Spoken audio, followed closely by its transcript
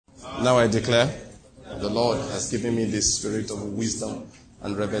Now I declare, the Lord has given me the spirit of wisdom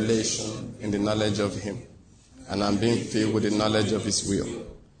and revelation in the knowledge of Him, and I'm being filled with the knowledge of His will,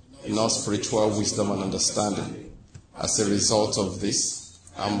 in all spiritual wisdom and understanding. As a result of this,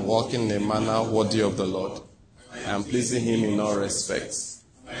 I'm walking in a manner worthy of the Lord. I am pleasing Him in all respects.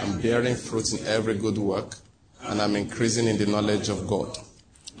 I'm bearing fruit in every good work, and I'm increasing in the knowledge of God.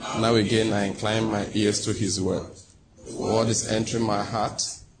 Now again, I incline my ears to His word. The word is entering my heart.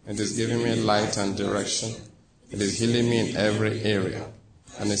 It is giving me light and direction. It is healing me in every area.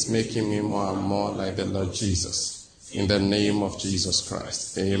 And it's making me more and more like the Lord Jesus. In the name of Jesus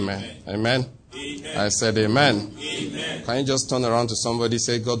Christ. Amen. Amen. Amen. I said amen. Amen. Can you just turn around to somebody and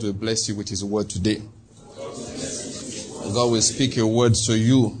say, God will bless you with His word today. God will speak a word to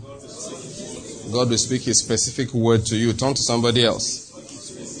you. God will speak a specific word to you. Turn to somebody else.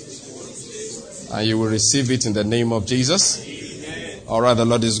 And you will receive it in the name of Jesus. All right, the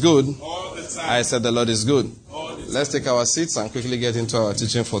Lord is good. I said the Lord is good. Let's take our seats and quickly get into our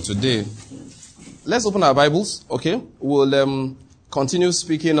teaching for today. Let's open our Bibles, okay? We'll continue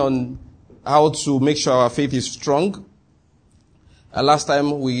speaking on how to make sure our faith is strong. Last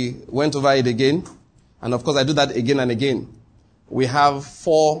time we went over it again. And of course, I do that again and again. We have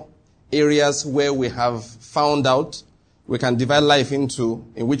 4 areas where we have found out we can divide life into,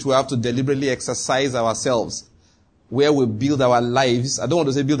 in which we have to deliberately exercise ourselves, where we build our lives. I don't want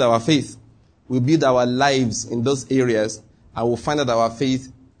to say build our faith. We build our lives in those areas, and we'll find that our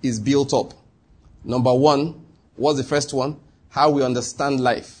faith is built up. Number 1, what's the first one? How we understand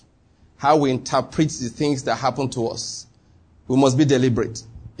life. How we interpret the things that happen to us. We must be deliberate.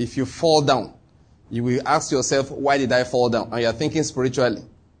 If you fall down, you will ask yourself, why did I fall down? And you're thinking spiritually.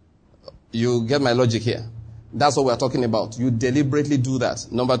 You get my logic here. That's what we're talking about. You deliberately do that.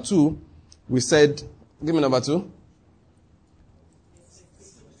 Number 2, we said, give me number 2.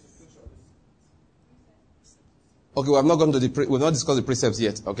 Okay, we have not gone to we've not discussed the precepts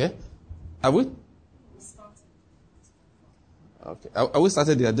yet, okay? Have we? Okay. Are we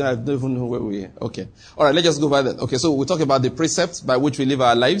started there? I don't even know where we are. Okay. Alright, let's just go by that. Okay, so we talk about the precepts by which we live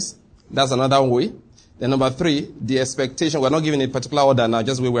our lives. That's another way. Then number 3, the expectation. We're not giving a particular order now,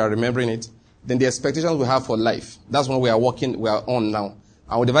 just where we are remembering it. Then the expectations we have for life. That's what we are on now.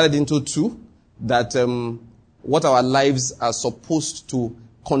 And we divided into 2, that what our lives are supposed to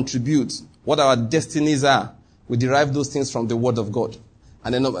contribute, what our destinies are. We derive those things from the Word of God.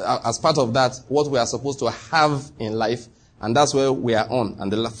 And then as part of that, what we are supposed to have in life, and that's where we are on.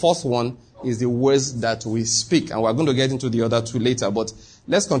 And the 4th one is the words that we speak. And we're going to get into the other 2 later. But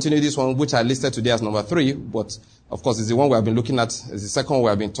let's continue this one, which I listed today as number 3. But, of course, it's the one we have been looking at. It's the second one we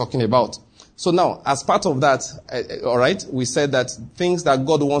have been talking about. So now, as part of that, all right, we said that things that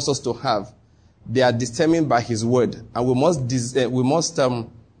God wants us to have, they are determined by His Word. And we must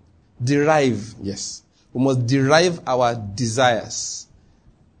derive, yes. We must derive our desires,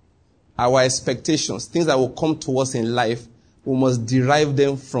 our expectations, things that will come to us in life. We must derive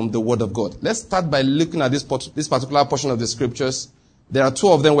them from the Word of God. Let's start by looking at this particular portion of the Scriptures. There are 2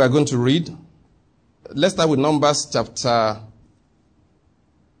 of them we are going to read. Let's start with Numbers chapter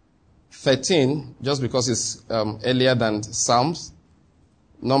 13, just because it's earlier than Psalms.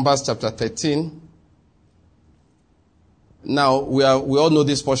 Numbers chapter 13. Now, we all know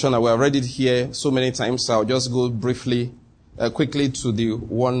this portion and we have read it here so many times, so I'll just go quickly to the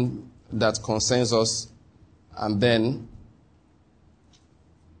one that concerns us, and then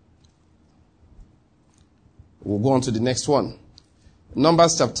we'll go on to the next one.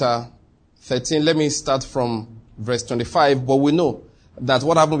 Numbers chapter 13, let me start from verse 25, but we know that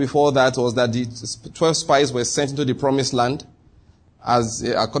what happened before that was that the 12 spies were sent into the promised land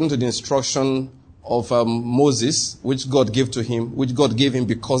according to the instruction of Moses, which God gave to him, which God gave him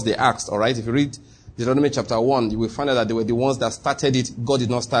because they asked, all right? If you read Deuteronomy chapter 1, you will find out that they were the ones that started it. God did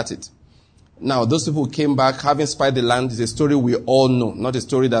not start it. Now, those people came back, having spied the land, is a story we all know, not a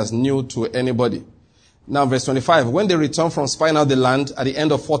story that's new to anybody. Now, verse 25, when they returned from spying out the land, at the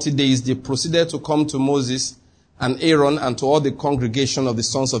end of 40 days, they proceeded to come to Moses and Aaron and to all the congregation of the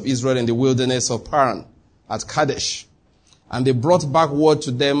sons of Israel in the wilderness of Paran at Kadesh. And they brought back word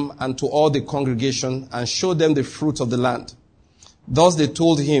to them and to all the congregation and showed them the fruit of the land. Thus they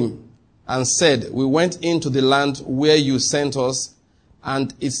told him and said, we went into the land where you sent us,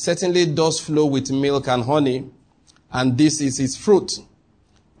 and it certainly does flow with milk and honey, and this is its fruit.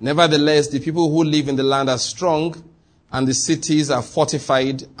 Nevertheless, the people who live in the land are strong, and the cities are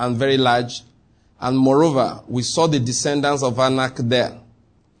fortified and very large. And moreover, we saw the descendants of Anak there.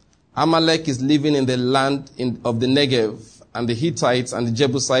 Amalek is living in the land of the Negev, and the Hittites and the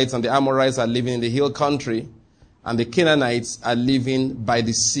Jebusites and the Amorites are living in the hill country. and the Canaanites are living by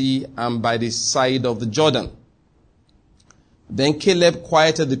the sea and by the side of the Jordan. Then Caleb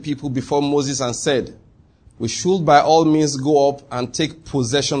quieted the people before Moses and said, we should by all means go up and take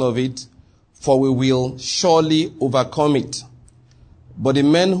possession of it, for we will surely overcome it. But the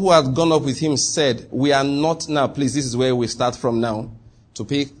men who had gone up with him said, we are not now, please, this is where we start from now, to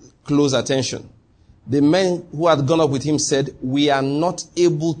pay close attention. The men who had gone up with him said, we are not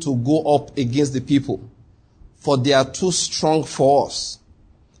able to go up against the people, for they are too strong for us.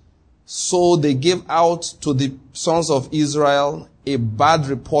 So they gave out to the sons of Israel a bad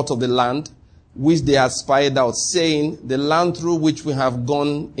report of the land, which they had spied out, saying, the land through which we have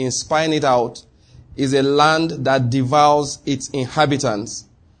gone in spying it out is a land that devours its inhabitants,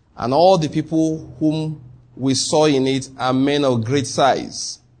 and all the people whom we saw in it are men of great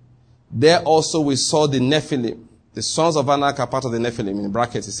size. There also we saw the Nephilim, the sons of Anak are part of the Nephilim, in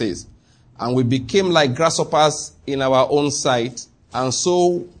brackets it says, and we became like grasshoppers in our own sight, and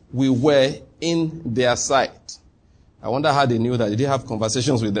so we were in their sight. I wonder how they knew that. Did they have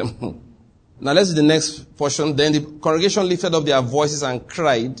conversations with them? Now let's do the next portion. Then the congregation lifted up their voices and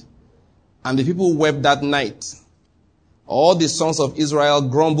cried, and the people wept that night. All the sons of Israel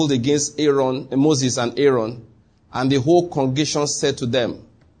grumbled against Moses and Aaron, and the whole congregation said to them,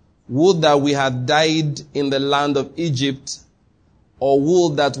 would that we had died in the land of Egypt, or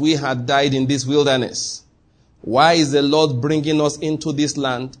would that we had died in this wilderness. Why is the Lord bringing us into this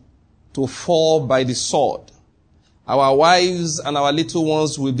land to fall by the sword? Our wives and our little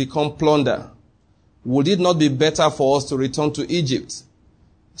ones will become plunder. Would it not be better for us to return to Egypt?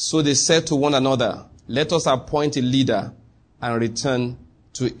 So they said to one another, let us appoint a leader and return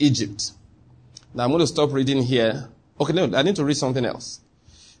to Egypt. Now I'm going to stop reading here. Okay, no, I need to read something else.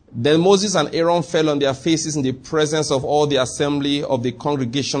 Then Moses and Aaron fell on their faces in the presence of all the assembly of the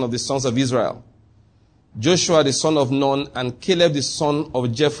congregation of the sons of Israel. Joshua the son of Nun and Caleb the son of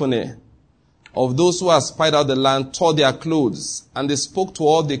Jephunneh, of those who had spied out the land, tore their clothes, and they spoke to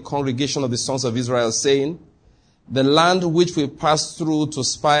all the congregation of the sons of Israel, saying, the land which we passed through to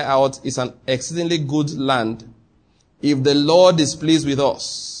spy out is an exceedingly good land. If the Lord is pleased with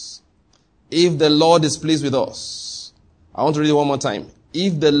us, if the Lord is pleased with us, I want to read it one more time.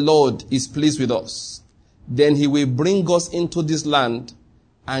 If the Lord is pleased with us, then he will bring us into this land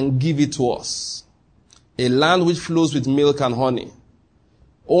and give it to us, a land which flows with milk and honey.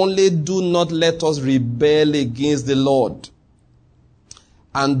 Only do not let us rebel against the Lord,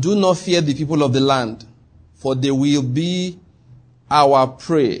 and do not fear the people of the land, for they will be our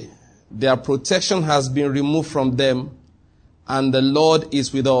prey. Their protection has been removed from them, and the Lord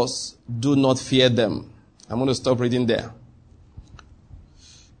is with us. Do not fear them. I'm going to stop reading there.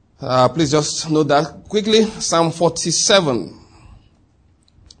 Please just note that quickly. Psalm 47.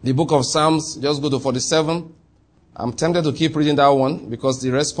 The book of Psalms, just go to 47. I'm tempted to keep reading that one because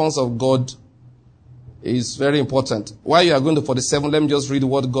the response of God is very important. While you are going to 47, let me just read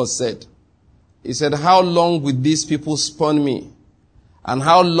what God said. He said, how long will these people spurn me? And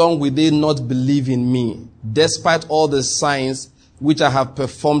how long will they not believe in me, despite all the signs which I have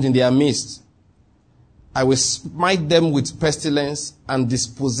performed in their midst? I will smite them with pestilence and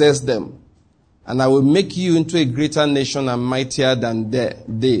dispossess them, and I will make you into a greater nation and mightier than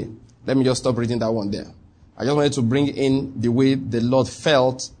they. Let me just stop reading that one there. I just wanted to bring in the way the Lord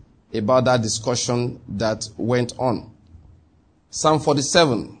felt about that discussion that went on. Psalm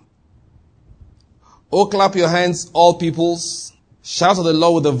 47. Oh, clap your hands, all peoples. Shout to the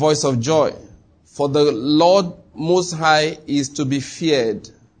Lord with the voice of joy. For the Lord Most High is to be feared,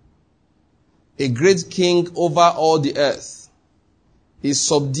 a great king over all the earth. He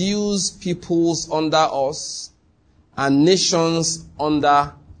subdues peoples under us and nations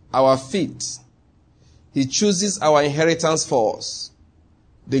under our feet. He chooses our inheritance for us,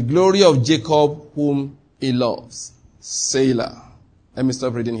 the glory of Jacob whom he loves. Selah. Let me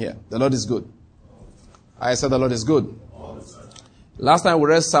stop reading here. The Lord is good. I said the Lord is good. Last time we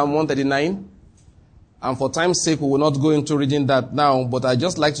read Psalm 139, and for time's sake we will not go into reading that now, but I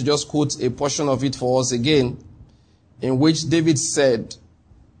just like to just quote a portion of it for us again, in which David said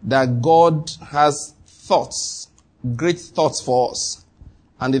that God has thoughts, great thoughts for us.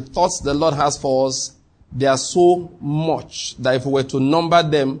 And the thoughts the Lord has for us, they are so much that if we were to number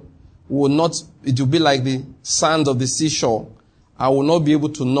them, it would be like the sand of the seashore. I will not be able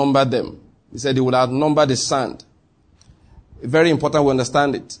to number them. He said he would outnumber the sand. Very important we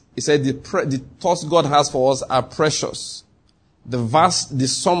understand it. He said the thoughts God has for us are precious. The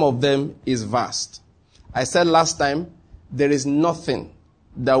sum of them is vast. I said last time, there is nothing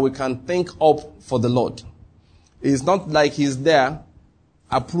that we can think up for the Lord. It's not like he's there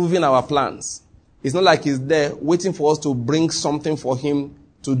approving our plans It's not like he's there waiting for us to bring something for him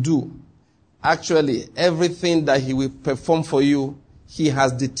to do. Actually, everything that he will perform for you, he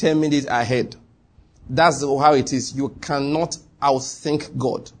has determined it ahead. That's how it is. You cannot outthink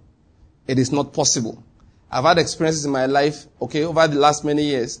God. It is not possible. I've had experiences in my life, over the last many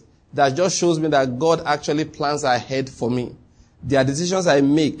years, that just shows me that God actually plans ahead for me. There are decisions I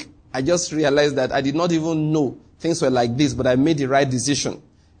make. I just realized that I did not even know things were like this, but I made the right decision.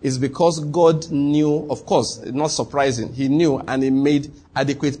 It's because God knew, of course, not surprising. He knew and he made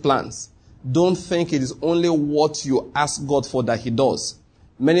adequate plans. Don't think it is only what you ask God for that he does.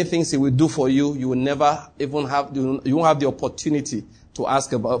 Many things he will do for you, you will never even have, you won't have the opportunity to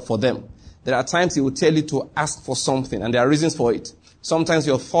ask about for them. There are times he will tell you to ask for something, and there are reasons for it. Sometimes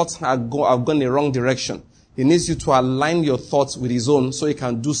your thoughts have gone in the wrong direction. He needs you to align your thoughts with his own so he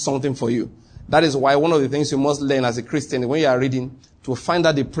can do something for you. That is why one of the things you must learn as a Christian when you are reading, to find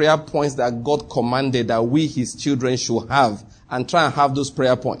out the prayer points that God commanded that we, his children, should have, and try and have those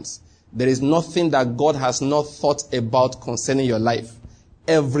prayer points. There is nothing that God has not thought about concerning your life.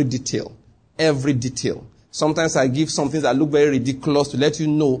 Every detail. Every detail. Sometimes I give some things that look very ridiculous to let you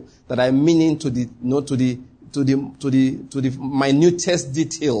know that I'm meaning to the minutest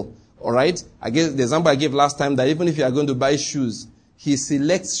detail. Alright? I guess the example I gave last time that even if you are going to buy shoes, he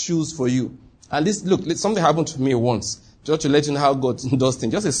selects shoes for you. And this, look, something happened to me once. Just to let you know how God does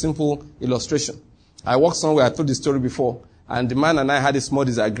things. Just a simple illustration. I walked somewhere, I told the story before, and the man and I had a small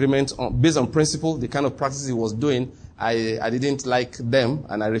disagreement based on principle, the kind of practice he was doing. I didn't like them,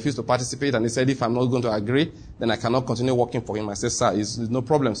 and I refused to participate, and he said if I'm not going to agree, then I cannot continue working for him. I said, sir, it's no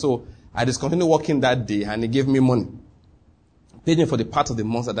problem. So I discontinued working that day, and he gave me money. Paid me for the part of the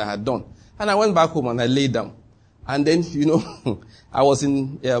month that I had done. And I went back home and I laid down. And then, I was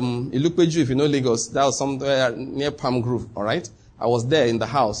in Ilupeju, if you know Lagos. That was somewhere near Palm Grove, alright? I was there in the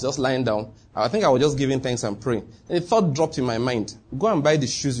house, just lying down. I think I was just giving thanks and praying. And a thought dropped in my mind. Go and buy the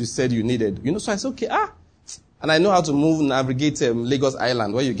shoes you said you needed. So I said, okay, And I know how to navigate Lagos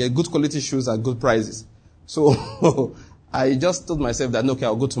Island, where you get good quality shoes at good prices. So, I just told myself that, okay,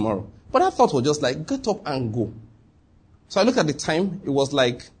 I'll go tomorrow. But that thought was just like, get up and go. So I looked at the time. It was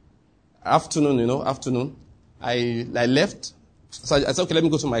like afternoon. I left. So I said, okay, let me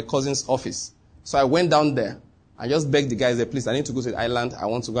go to my cousin's office. So I went down there. I just begged the guys there, please, I need to go to the island. I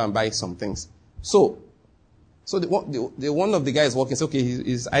want to go and buy some things. So the one of the guys working said, okay,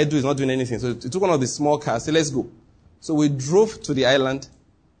 his idol is not doing anything. So he took one of the small cars, said, let's go. So we drove to the island.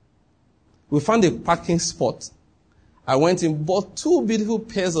 We found a parking spot. I went in, bought 2 beautiful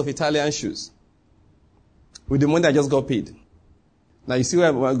pairs of Italian shoes with the money I just got paid. Now you see where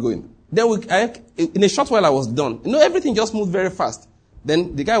I'm going. Then in a short while I was done. Everything just moved very fast.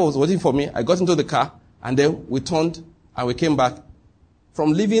 Then the guy was waiting for me. I got into the car, and then we turned and we came back.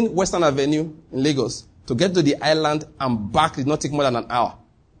 From leaving Western Avenue in Lagos to get to the island and back did not take more than an hour.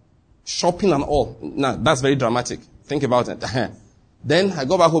 Shopping and all. Now, that's very dramatic. Think about it. Then I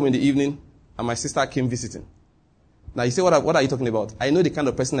got back home in the evening, and my sister came visiting. Now you say, what are you talking about? I know the kind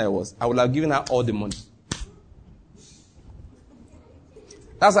of person I was. I would have given her all the money.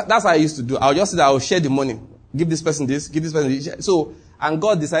 That's how I used to do. I'll just say that I'll share the money. Give this person this, give this person this. So, and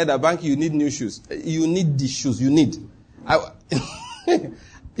God decided that, Banky, you need new shoes. You need the shoes. You need. I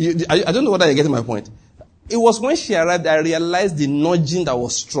don't know whether you're getting my point. It was when she arrived I realized the nudging that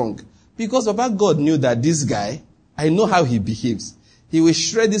was strong. Because Baba God knew that this guy, I know how he behaves. He will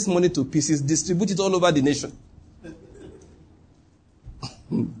shred this money to pieces, distribute it all over the nation.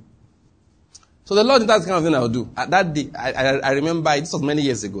 So the Lord, that's the kind of thing I'll do. At that day, I remember, this was many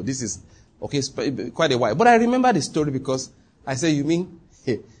years ago. This is, quite a while. But I remember the story because I said, you mean,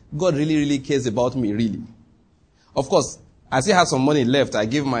 God really, really cares about me, really? Of course, I still had some money left. I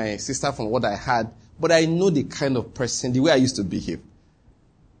gave my sister from what I had. But I know the kind of person, the way I used to behave.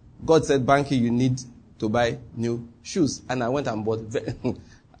 God said, Banky, you need to buy new shoes. And I went and bought.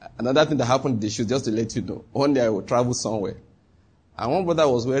 Another thing that happened with the shoes, just to let you know. One day I would travel somewhere. And one brother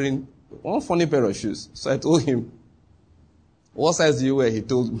was wearing one funny pair of shoes. So I told him, what size do you wear? He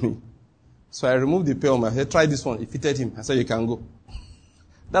told me. So I removed the pair on my head. Try this one. It fitted him. I said, you can go.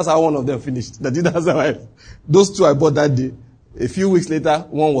 That's how one of them finished. That's how those 2 I bought that day. A few weeks later,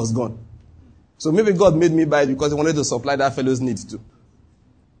 one was gone. So maybe God made me buy it because he wanted to supply that fellow's needs too.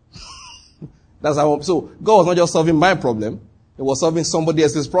 That's how. So God was not just solving my problem. He was solving somebody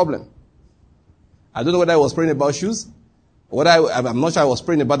else's problem. I don't know whether I was praying about shoes. I'm not sure I was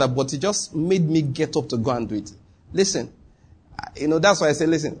praying about that, but it just made me get up to go and do it. Listen, that's why I say,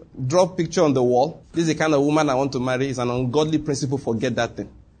 listen, draw picture on the wall. This is the kind of woman I want to marry. It's an ungodly principle. Forget that thing.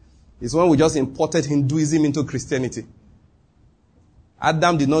 It's when we just imported Hinduism into Christianity.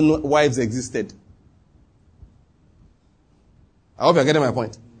 Adam did not know wives existed. I hope you're getting my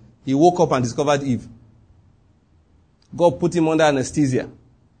point. He woke up and discovered Eve. God put him under anesthesia.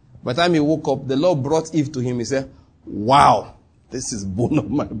 By the time he woke up, the Lord brought Eve to him. He said, wow, this is bone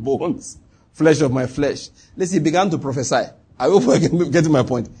of my bones, flesh of my flesh. Listen, he began to prophesy. I hope you're getting my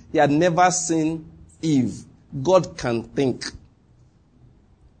point. He had never seen Eve. God can think.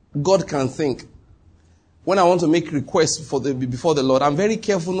 God can think. When I want to make requests before the Lord, I'm very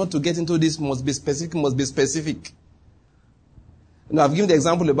careful not to get into this must be specific. You know, I've given the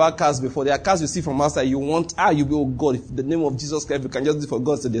example about cars before. There are cars you see from outside, you want, you will, oh God, if the name of Jesus Christ, you can just do it for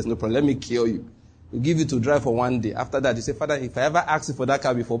God, so there's no problem. Let me cure you. We give you to drive for one day. After that, you say, Father, if I ever ask you for that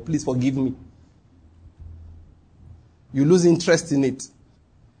car before, please forgive me. You lose interest in it.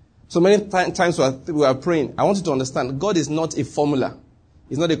 So many times we are praying. I want you to understand, God is not a formula.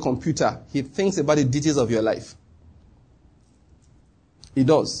 He's not a computer. He thinks about the details of your life. He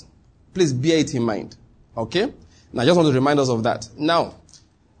does. Please bear it in mind. Okay? Now, I just want to remind us of that. Now,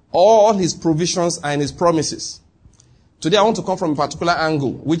 all his provisions are in his promises. Today, I want to come from a particular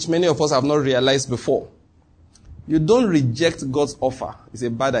angle, which many of us have not realized before. You don't reject God's offer. It's a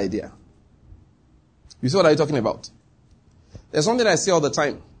bad idea. You see what I'm talking about? There's something I say all the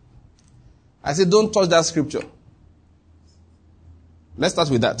time. I say, don't touch that scripture. Let's start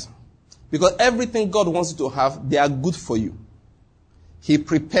with that. Because everything God wants you to have, they are good for you. He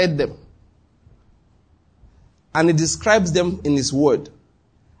prepared them. And he describes them in his word.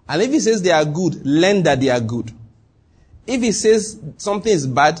 And if he says they are good, learn that they are good. If he says something is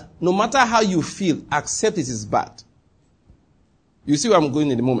bad, no matter how you feel, accept it is bad. You see where I'm going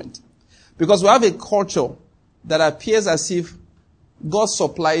in a moment. Because we have a culture that appears as if God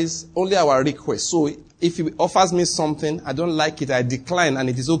supplies only our requests. So if he offers me something, I don't like it, I decline, and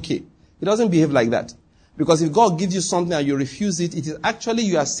it is okay. He doesn't behave like that. Because if God gives you something and you refuse it, it is actually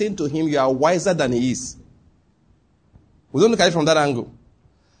you are saying to him, you are wiser than he is. We don't look at it from that angle.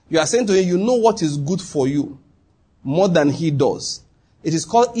 You are saying to him, you know what is good for you more than he does. It is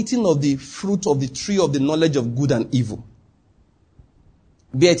called eating of the fruit of the tree of the knowledge of good and evil.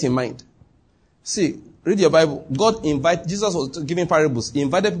 Bear it in mind. See, read your Bible. Jesus was giving parables. He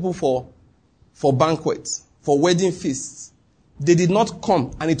invited people for banquets, for wedding feasts. They did not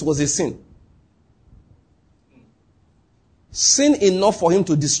come, and it was a sin. Sin enough for him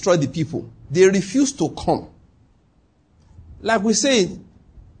to destroy the people. They refused to come. Like we say,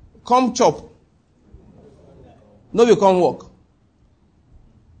 come chop. No, you can't walk.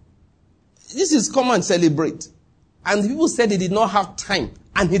 This is come and celebrate. And the people said they did not have time,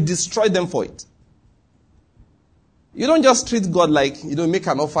 and he destroyed them for it. You don't just treat God like, make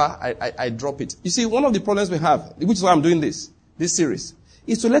an offer, I drop it. You see, one of the problems we have, which is why I'm doing this series,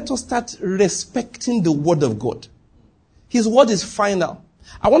 is to let us start respecting the word of God. His word is final.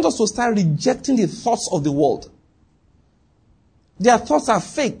 I want us to start rejecting the thoughts of the world. Their thoughts are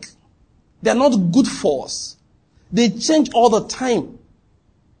fake. They are not good for us. They change all the time.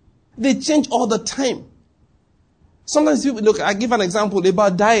 They change all the time. Sometimes people, look, I give an example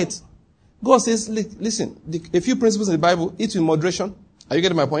about diet. God says, listen, a few principles in the Bible, eat with moderation. Are you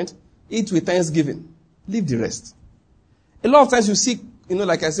getting my point? Eat with thanksgiving. Leave the rest. A lot of times you see,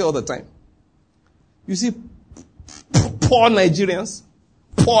 like I say all the time, you see poor Nigerians,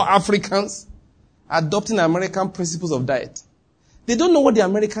 poor Africans adopting American principles of diet. They don't know what the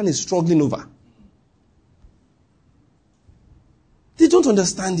American is struggling over. They don't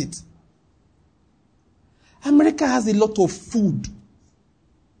understand it. America has a lot of food.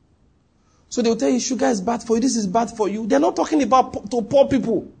 So they'll tell you sugar is bad for you, this is bad for you. They're not talking about to poor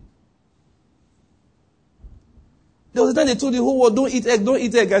people. There was a time they told the whole world, don't eat egg, don't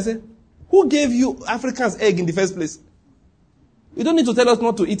eat egg. I said, who gave you Africans egg in the first place? You don't need to tell us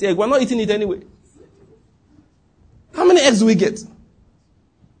not to eat egg. We're not eating it anyway. How many eggs do we get?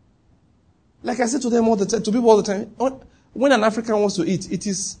 Like I said to them all the time, to people all the time, when an African wants to eat, it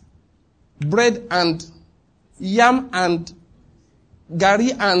is bread and yam and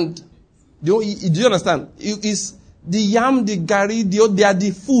gari and, do you understand? It is the yam, the gari, they are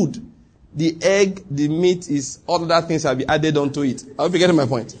the food. The egg, the meat is, all other things have been added onto it. I hope you're getting my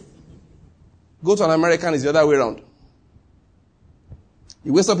point. Go to an American, it's the other way around. He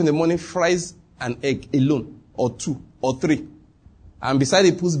wakes up in the morning, fries an egg alone, or 2, or 3. And beside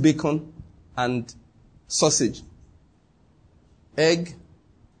it puts bacon and sausage. Egg,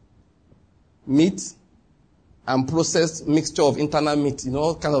 meat, and processed mixture of internal meat.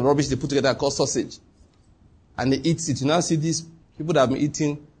 All kind of rubbish they put together called sausage. And they eat it. You now see these people that have been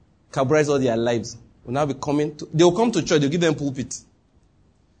eating carbohydrates all their lives. Will now be they will come to church, they'll give them pulpit.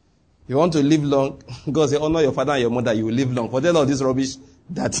 You want to live long, God say, honor your father and your mother, you will live long. Forget all this rubbish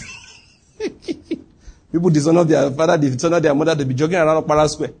that People dishonor their father, dishonor their mother, they'll be jogging around Okpara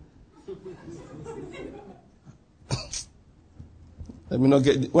Square.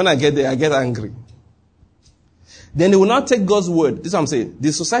 When I get there, I get angry. Then they will not take God's word. This is what I'm saying.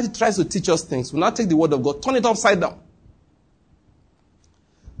 The society tries to teach us things. Will not take the word of God. Turn it upside down.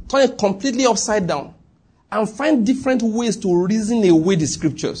 Turn it completely upside down. And find different ways to reason away the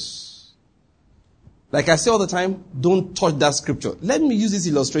scriptures. Like I say all the time, don't touch that scripture. Let me use this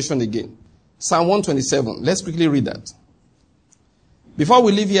illustration again. Psalm 127. Let's quickly read that. Before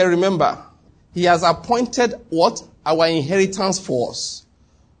we leave here, remember, he has appointed what? Our inheritance for us.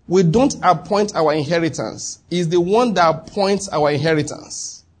 We don't appoint our inheritance. He's the one that appoints our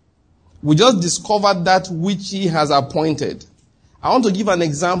inheritance. We just discovered that which he has appointed. I want to give an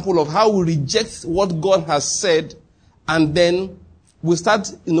example of how we reject what God has said, and then we start,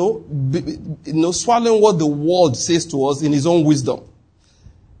 swallowing what the world says to us in his own wisdom.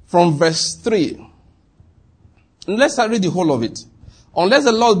 From verse 3. And let's read the whole of it. Unless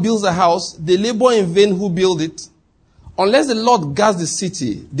the Lord builds a house, they labor in vain who build it. Unless the Lord guards the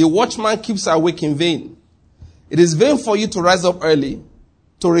city, the watchman keeps awake in vain. It is vain for you to rise up early,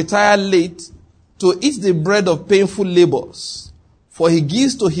 to retire late, to eat the bread of painful labors. For he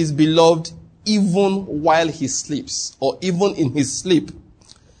gives to his beloved even while he sleeps, or even in his sleep.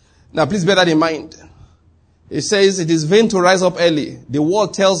 Now please bear that in mind. It says it is vain to rise up early. The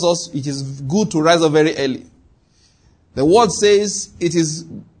word tells us it is good to rise up very early. The word says it is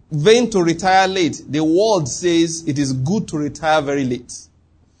vain to retire late. The word says it is good to retire very late.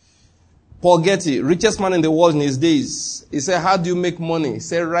 Paul Getty, richest man in the world in his days, he said, how do you make money? He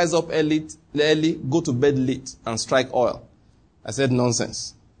said, rise up early, go to bed late, and strike oil. I said,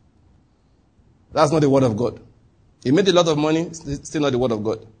 nonsense. That's not the word of God. He made a lot of money, still not the word of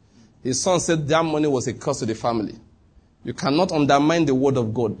God. His son said that money was a curse to the family. You cannot undermine the word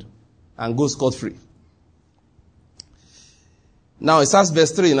of God and go scot-free. Now, it starts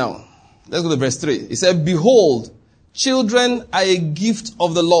verse 3 now. Let's go to verse 3. It said, behold, children are a gift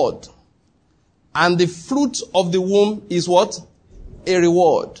of the Lord, and the fruit of the womb is what? A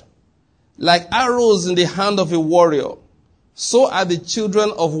reward. Like arrows in the hand of a warrior, so are the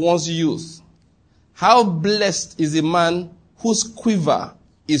children of one's youth. How blessed is the man whose quiver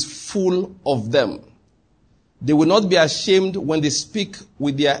is full of them. They will not be ashamed when they speak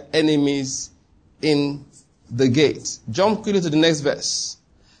with their enemies in the gate. Jump quickly to the next verse.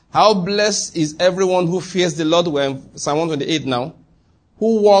 How blessed is everyone who fears the Lord. We're in Psalm 128 now.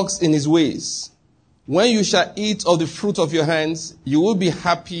 Who walks in his ways. When you shall eat of the fruit of your hands, you will be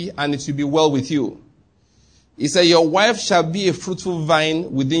happy and it will be well with you. He said, your wife shall be a fruitful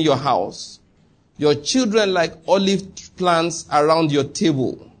vine within your house. Your children like olive plants around your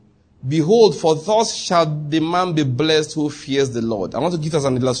table. Behold, for thus shall the man be blessed who fears the Lord. I want to give us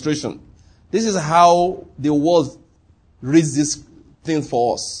an illustration. This is how the world reads this thing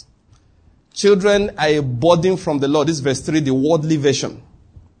for us. Children are a burden from the Lord. This is verse 3, the worldly version.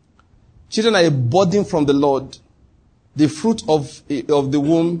 Children are a burden from the Lord. The fruit of the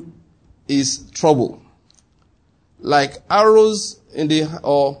womb is trouble. Like arrows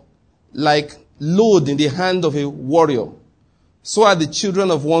like load in the hand of a warrior, so are the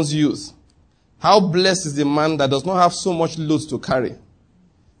children of one's youth. How blessed is the man that does not have so much load to carry.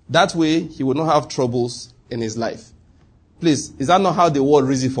 That way, he will not have troubles in his life. Please, is that not how the world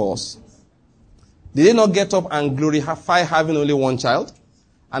reads it for us? Did they not get up and glorify having only one child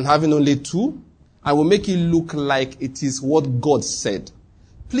and having only two? I will make it look like it is what God said.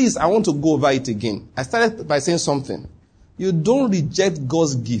 Please, I want to go over it again. I started by saying something. You don't reject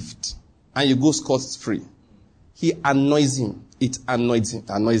God's gift and you go scot-free. He annoys him. It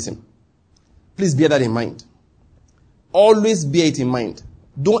annoys him. Please bear that in mind. Always bear it in mind.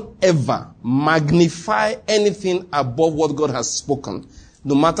 Don't ever magnify anything above what God has spoken,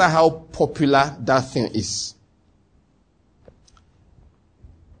 no matter how popular that thing is.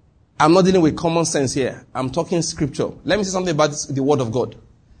 I'm not dealing with common sense here. I'm talking scripture. Let me say something about the word of God.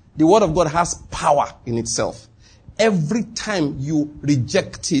 The word of God has power in itself. Every time you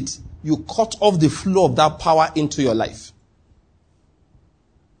reject it, you cut off the flow of that power into your life.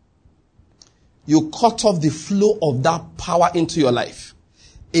 You cut off the flow of that power into your life.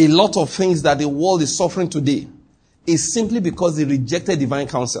 A lot of things that the world is suffering today is simply because they rejected divine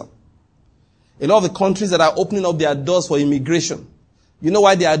counsel. A lot of the countries that are opening up their doors for immigration, you know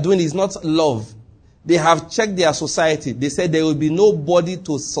why they are doing it? It's not love. They have checked their society. They said there will be nobody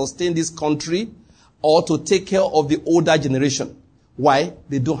to sustain this country or to take care of the older generation. Why?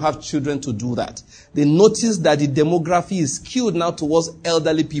 They don't have children to do that. They notice that the demography is skewed now towards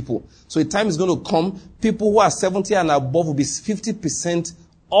elderly people. So a time is going to come, people who are 70 and above will be 50%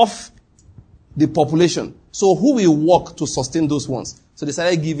 of the population. So who will work to sustain those ones? So they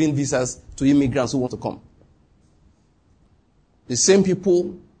started giving visas to immigrants who want to come. The same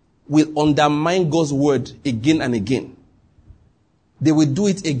people will undermine God's word again and again. They will do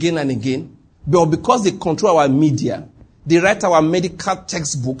it again and again. But because they control our media, they write our medical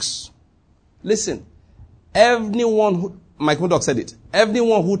textbooks. Listen, everyone who, Mike Murdoch said it,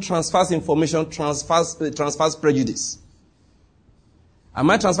 everyone who transfers information transfers prejudice. Am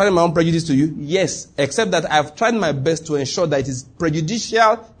I transferring my own prejudice to you? Yes, except that I've tried my best to ensure that it is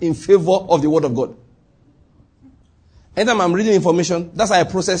prejudicial in favor of the word of God. Anytime I'm reading information, that's how I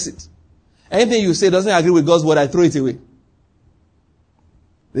process it. Anything you say doesn't agree with God's word, I throw it away.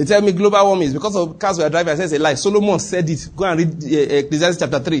 They tell me global warming is because of cars we are driving. I say it's a lie. Solomon said it. Go and read Ecclesiastes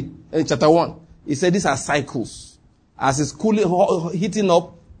chapter 3, chapter 1. He said these are cycles. As it's cooling, heating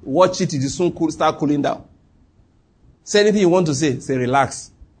up, watch it will soon start cooling down. Say anything you want to say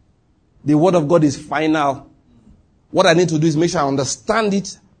relax. The word of God is final. What I need to do is make sure I understand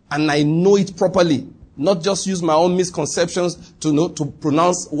it and I know it properly. Not just use my own misconceptions to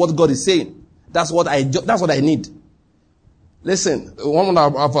pronounce what God is saying. That's what I need. Listen, one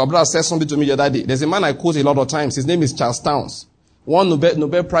of our brothers said something to me the other day. There's a man I quote a lot of times. His name is Charles Towns. Won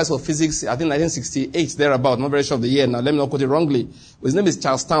Nobel Prize for Physics, I think 1968, thereabout. Not very sure of the year now. Let me not quote it wrongly. But his name is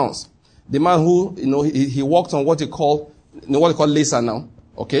Charles Towns. The man who, he worked on what they call laser now.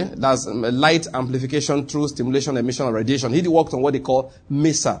 Okay? That's light amplification through stimulation, emission, or radiation. He worked on what they call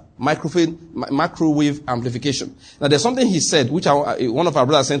MESA, microwave amplification. Now there's something he said, which one of our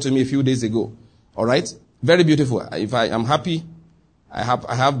brothers sent to me a few days ago. Alright? Very beautiful. If I am happy, I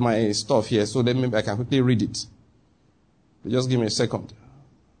have my stuff here, so I can quickly read it. Just give me a second.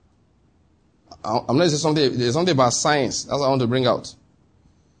 I'm going to say something. There's something about science. That's what I want to bring out.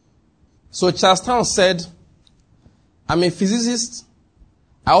 So Charles Towns said, I'm a physicist.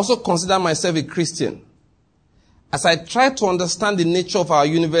 I also consider myself a Christian. As I try to understand the nature of our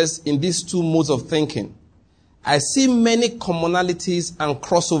universe in these two modes of thinking, I see many commonalities and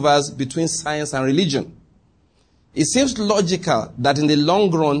crossovers between science and religion. It seems logical that in the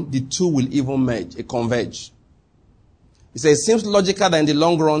long run, the two will even converge. He says, it seems logical that in the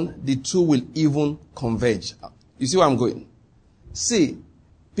long run, the two will even converge. You see where I'm going? See,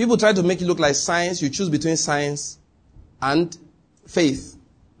 people try to make it look like science. You choose between science and faith.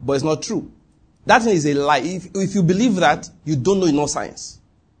 But it's not true. That thing is a lie. If you believe that, you don't know enough science.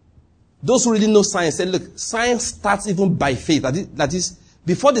 Those who really know science say, look, science starts even by faith. That is,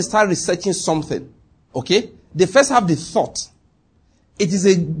 before they start researching something, okay, they first have the thought. It is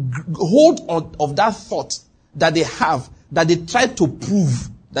a hold of that thought that they have, that they try to prove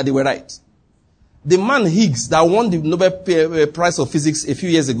that they were right. The man Higgs that won the Nobel Prize of Physics a few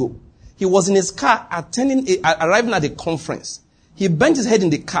years ago, he was in his car arriving at a conference. He bent his head in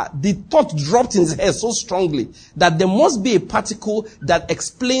the car. The thought dropped in his head so strongly that there must be a particle that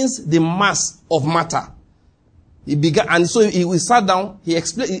explains the mass of matter. So he sat down, he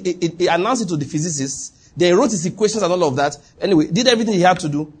announced it to the physicists. They wrote his equations and all of that. Anyway, did everything he had to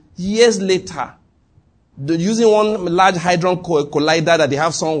do. Years later, using one large hadron collider that they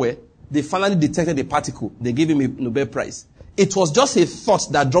have somewhere, they finally detected a particle. They gave him a Nobel Prize. It was just a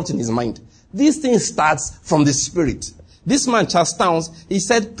thought that dropped in his mind. This thing starts from the spirit. This man, Charles Towns, he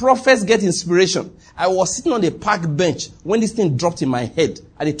said, prophets get inspiration. I was sitting on a park bench when this thing dropped in my head,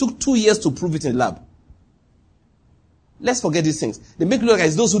 and it took 2 years to prove it in the lab. Let's forget these things. They make it look like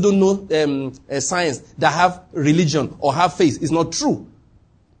it's those who don't know science that have religion or have faith. It's not true.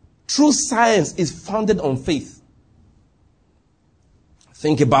 True science is founded on faith.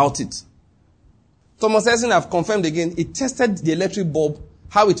 Think about it. Thomas Edison have confirmed again, he tested the electric bulb,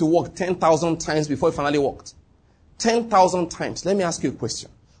 how it will work 10,000 times before it finally worked. 10,000 times. Let me ask you a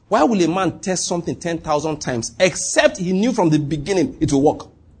question. Why will a man test something 10,000 times except he knew from the beginning it will work?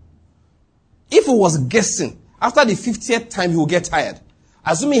 If he was guessing, after the 50th time he will get tired.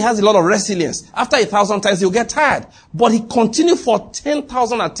 Assuming he has a lot of resilience, after 1,000 times he will get tired. But he continued for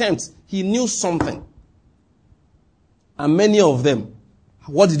 10,000 attempts. He knew something. And many of them,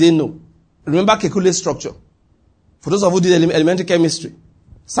 what did they know? Remember Kekule's structure. For those of you who did elementary chemistry,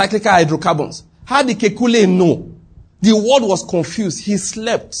 cyclical hydrocarbons. How did Kekule know? The world was confused. He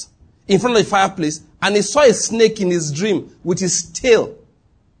slept in front of the fireplace and he saw a snake in his dream with his tail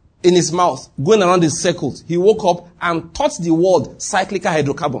in his mouth going around in circles. He woke up and taught the world cyclical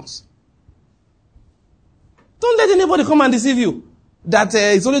hydrocarbons. Don't let anybody come and deceive you that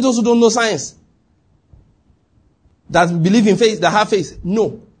it's only those who don't know science that believe in faith, that have faith.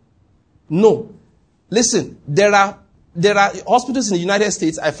 No. Listen, there are hospitals in the United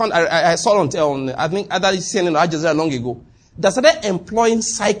States. I saw on I think either CNN or Al Jazeera long ago. They started employing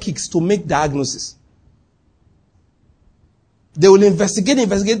psychics to make diagnosis. They will investigate,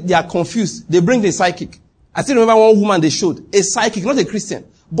 they are confused. They bring the psychic. I still remember one woman they showed, a psychic, not a Christian,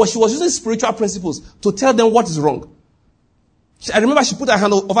 but she was using spiritual principles to tell them what is wrong. I remember she put her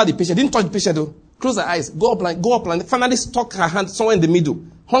hand over the patient, didn't touch the patient though. Close her eyes, go up line, finally stuck her hand somewhere in the middle.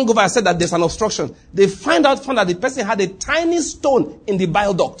 Hung over and said that there's an obstruction. They found that the person had a tiny stone in the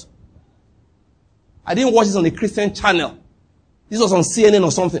bile duct. I didn't watch this on a Christian channel. This was on CNN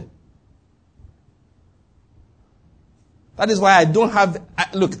or something. That is why I don't have,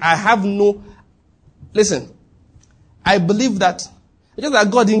 listen, I believe that, just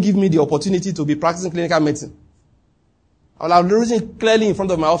that God didn't give me the opportunity to be practicing clinical medicine. I will have written clearly in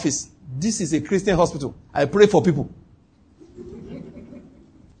front of my office, this is a Christian hospital. I pray for people.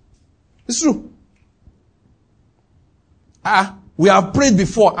 It's true. We have prayed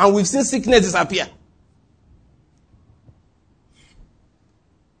before and we've seen sickness disappear.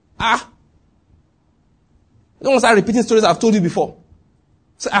 I don't want to start repeating stories I've told you before.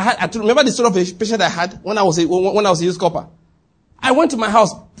 So remember the story of a patient I had when I was a youth corper. I went to my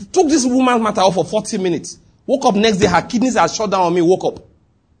house, took this woman's matter off for 40 minutes. Woke up next day, her kidneys had shut down on me, woke up.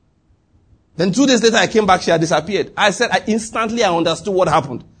 Then 2 days later, I came back, she had disappeared. I instantly understood what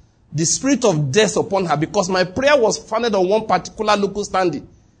happened. The spirit of death upon her, because my prayer was founded on one particular local standing,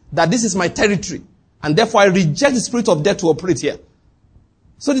 that this is my territory, and therefore I reject the spirit of death to operate here.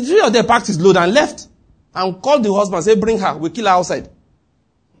 So the spirit of death packed his load and left, and called the husband, said, bring her, we'll kill her outside.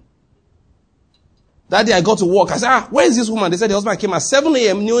 That day I got to work. I said, where is this woman? They said the husband came at 7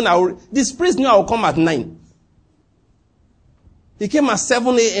 a.m. The priest knew I would come at 9. He came at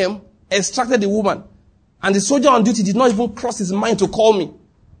 7 a.m., extracted the woman. And the soldier on duty did not even cross his mind to call me.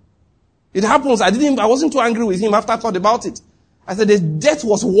 It happens. I wasn't too angry with him after I thought about it. I said the death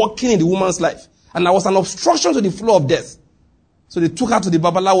was working in the woman's life. And I was an obstruction to the flow of death. So they took her to the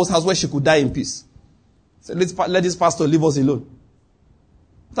Babalawo's house where she could die in peace. So let this pastor leave us alone.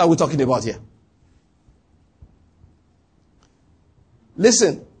 What are we talking about here?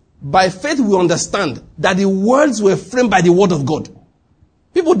 Listen, by faith we understand that the worlds were framed by the word of God.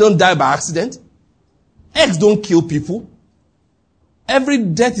 People don't die by accident. Eggs don't kill people. Every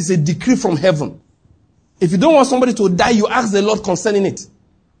death is a decree from heaven. If you don't want somebody to die, you ask the Lord concerning it.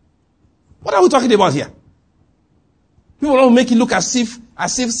 What are we talking about here? People don't make it look as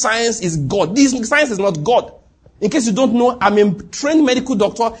if science is God. Science is not God. In case you don't know, I'm a trained medical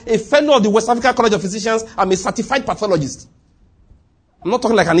doctor, a fellow of the West African College of Physicians. I'm a certified pathologist. I'm not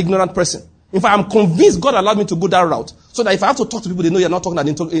talking like an ignorant person. In fact, I'm convinced God allowed me to go that route. So that if I have to talk to people, they know you're not talking,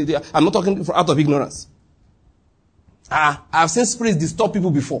 I'm not talking out of ignorance. I've seen spirits disturb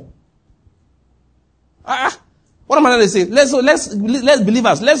people before. What am I going to say? Let's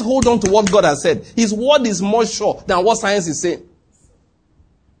believers, let's hold on to what God has said. His word is more sure than what science is saying.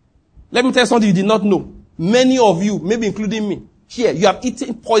 Let me tell you something you did not know. Many of you, maybe including me, here, you have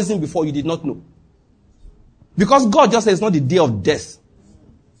eaten poison before you did not know. Because God just says it's not the day of death.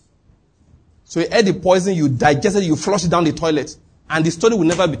 So you ate the poison, you digested it, you flushed it down the toilet, and the story will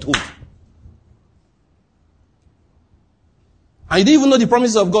never be told. And you didn't even know the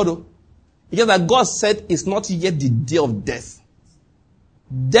promises of God, though. It's just that God said it's not yet the day of death.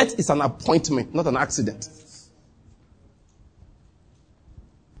 Death is an appointment, not an accident.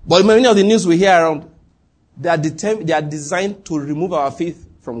 But many of the news we hear around, they are designed to remove our faith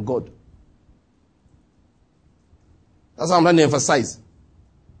from God. That's what I'm trying to emphasize.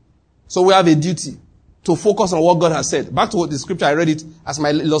 So we have a duty to focus on what God has said. Back to what the scripture, I read it as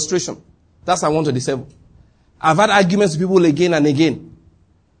my illustration. That's Psalm 127. I've had arguments with people again and again.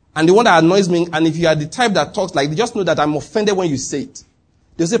 And the one that annoys me, and if you are the type that talks like, they just know that I'm offended when you say it.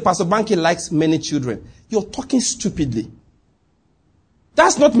 They say, Pastor Banky likes many children. You're talking stupidly.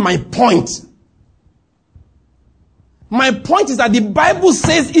 That's not my point. My point is that the Bible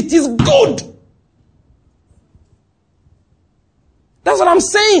says it is good. That's what I'm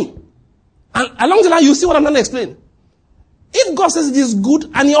saying. And along the line, you see what I'm going to explain. If God says it is good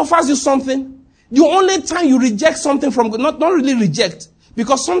and He offers you something, the only time you reject something from God, not really reject,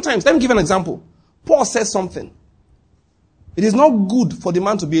 because sometimes, let me give you an example. Paul says something. It is not good for the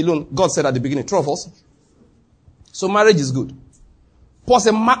man to be alone. God said at the beginning, true of us. So marriage is good. Paul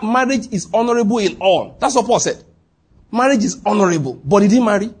said marriage is honorable in all. That's what Paul said. Marriage is honorable. But did he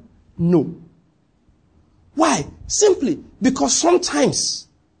marry? No. Why? Simply because sometimes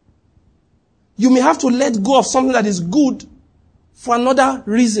you may have to let go of something that is good for another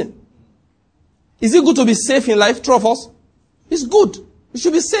reason. Is it good to be safe in life? True of us? It's good. You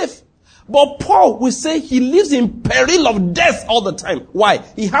should be safe. But Paul will say he lives in peril of death all the time. Why?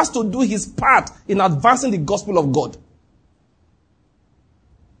 He has to do his part in advancing the gospel of God.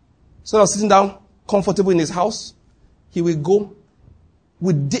 So I was sitting down, comfortable in his house. He will go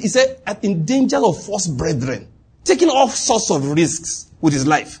he said, in danger of false brethren, taking all sorts of risks with his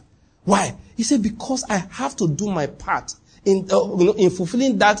life. Why? He said, because I have to do my part in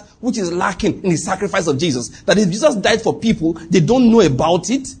fulfilling that which is lacking in the sacrifice of Jesus. That if Jesus died for people, they don't know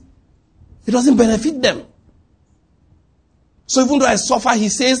about it. It doesn't benefit them. So even though I suffer, he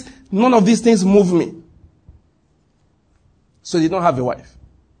says, none of these things move me. So he did not have a wife.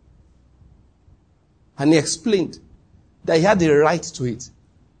 And he explained that he had the right to it,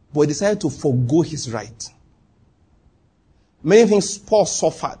 but he decided to forgo his right. Many things Paul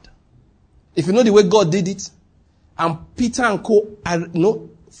suffered. If you know the way God did it, and Peter and co.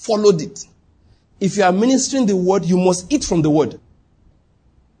 followed it. If you are ministering the word, you must eat from the word.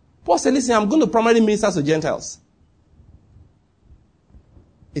 Paul said, listen, I'm going to primarily minister to Gentiles.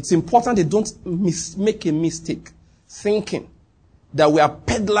 It's important they don't make a mistake thinking that we are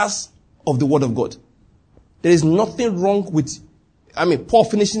peddlers of the word of God. There is nothing wrong with, Paul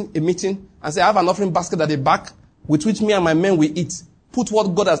finishing a meeting and say, I have an offering basket at the back with which me and my men will eat. Put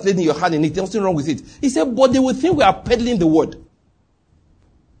what God has laid in your hand in it. There's nothing wrong with it. He said, but they will think we are peddling the word.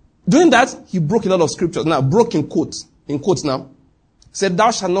 Doing that, he broke a lot of scriptures. Now, broke in quotes now. He said,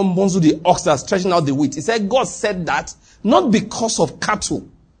 thou shalt not muzzle the ox that is stretching out the wheat. He said, God said that not because of cattle,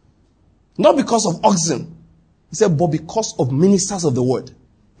 not because of oxen. He said, but because of ministers of the word.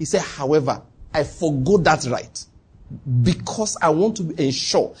 He said, however, I forgo that right because I want to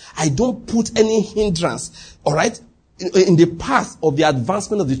ensure I don't put any hindrance, all right, in the path of the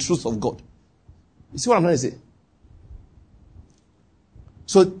advancement of the truth of God. You see what I'm trying to say?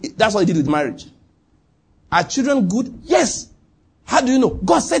 So that's what he did with marriage. Are children good? Yes. How do you know?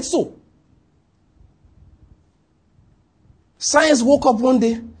 God said so. Science woke up one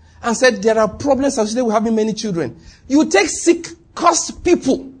day and said there are problems associated with having many children. You take sick, cursed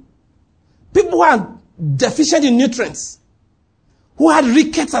people who are deficient in nutrients, who had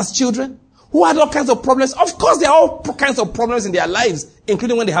rickets as children, who had all kinds of problems. Of course, there are all kinds of problems in their lives,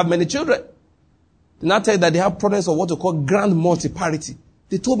 including when they have many children. They now tell you that they have problems of what we call grand multiparity.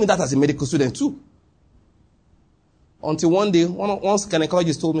 They told me that as a medical student too. Until one day, one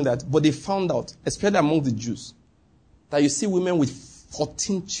gynecologist told me that, but they found out, especially among the Jews, that you see women with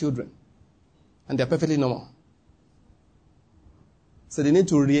 14 children, and they're perfectly normal. So they need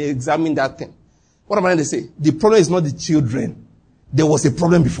to re-examine that thing. What am I going to say? The problem is not the children. There was a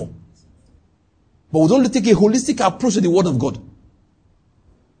problem before. But we don't take a holistic approach to the word of God.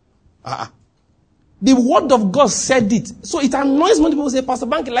 The word of God said it. So it annoys many people who say, Pastor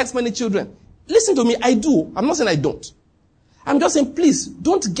Banky likes many children. Listen to me, I do. I'm not saying I don't. I'm just saying, please,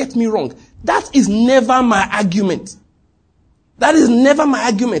 don't get me wrong. That is never my argument. That is never my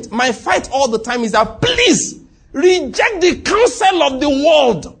argument. My fight all the time is that, please, reject the counsel of the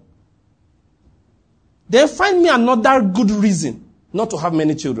world. Then find me another good reason not to have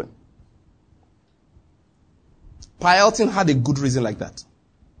many children. Elton had a good reason like that.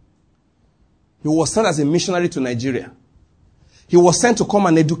 He was sent as a missionary to Nigeria. He was sent to come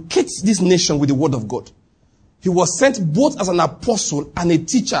and educate this nation with the word of God. He was sent both as an apostle and a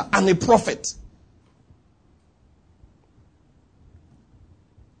teacher and a prophet.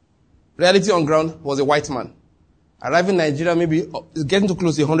 Reality on ground was a white man. Arrived in Nigeria maybe, it's getting too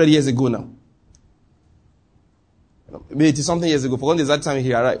close to 100 years ago now. Maybe 80 something years ago, forgotten the exact time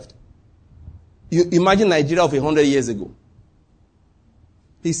he arrived. You imagine Nigeria of 100 years ago.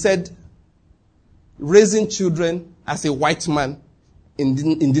 He said, raising children as a white man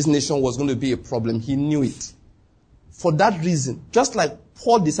in this nation was going to be a problem. He knew it. For that reason, just like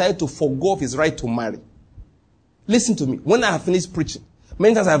Paul decided to forgo his right to marry. Listen to me. When I have finished preaching,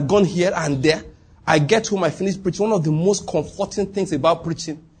 many times I have gone here and there. I get home, I finish preaching. One of the most comforting things about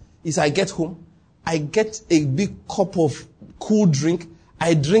preaching is I get home, I get a big cup of cool drink,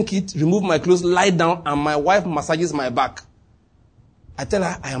 I drink it, remove my clothes, lie down, and my wife massages my back. I tell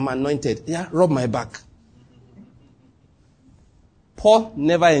her I am anointed. Yeah, rub my back. Paul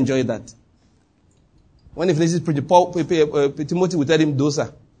never enjoyed that. When he finishes preaching, Timothy will tell him,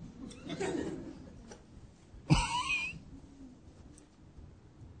 dosa.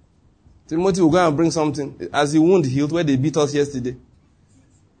 Timothy will go and bring something. As the wound healed where they beat us yesterday.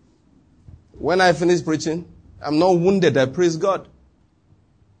 When I finish preaching, I'm not wounded. I praise God.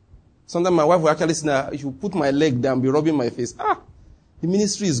 Sometimes my wife will actually say, if you put my leg there and be rubbing my face. The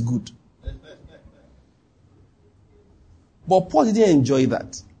ministry is good. But Paul didn't enjoy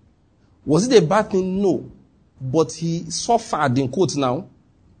that. Was it a bad thing? No. But he suffered, in quotes now,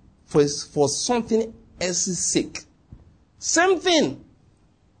 for something else's sake. Same thing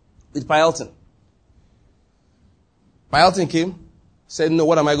with Elton. Elton came, Said, no,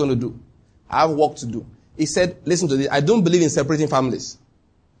 what am I going to do? I have work to do. He said, listen to this. I don't believe in separating families.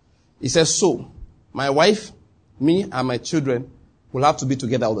 He said, so, my wife, me, and my children will have to be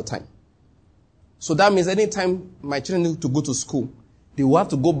together all the time. So that means anytime my children need to go to school, they will have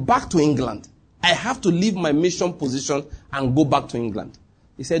to go back to England. I have to leave my mission position and go back to England.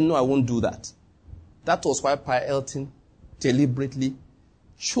 He said, no, I won't do that. That was why Pa Elton deliberately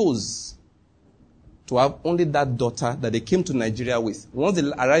chose to have only that daughter that they came to Nigeria with. Once they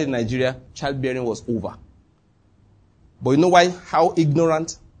arrived in Nigeria, childbearing was over. But you know why? How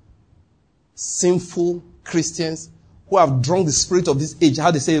ignorant, sinful Christians who have drunk the spirit of this age,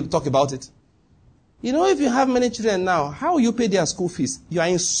 how they talk about it. You know, if you have many children now, how will you pay their school fees? You are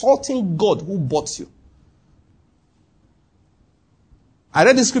insulting God who bought you. I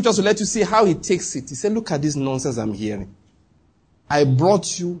read the scriptures to let you see how he takes it. He said, look at this nonsense I'm hearing. I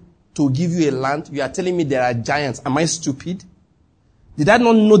brought you to give you a land. You are telling me there are giants. Am I stupid? Did I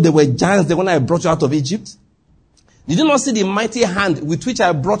not know there were giants when I brought you out of Egypt? Did you not see the mighty hand with which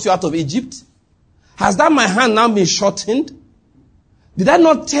I brought you out of Egypt? Has that my hand now been shortened? Did I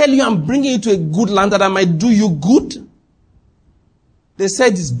not tell you I'm bringing you to a good land that I might do you good? They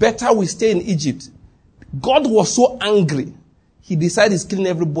said it's better we stay in Egypt. God was so angry. He decided he's killing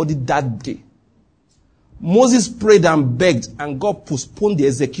everybody that day. Moses prayed and begged, and God postponed the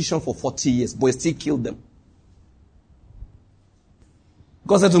execution for 40 years, but he still killed them.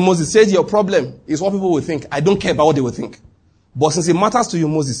 God said to Moses, says your problem is what people will think. I don't care about what they will think. But since it matters to you,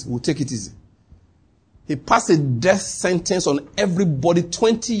 Moses, we'll take it easy. He passed a death sentence on everybody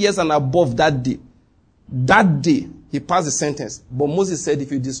 20 years and above that day. That day, he passed the sentence. But Moses said,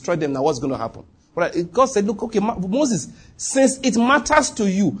 if you destroy them, now what's going to happen? But God said, look, okay, Moses, since it matters to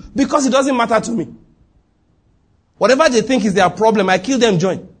you, because it doesn't matter to me. Whatever they think is their problem, I kill them,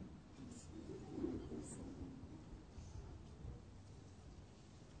 join.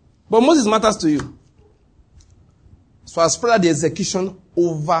 But Moses matters to you. So I spread out the execution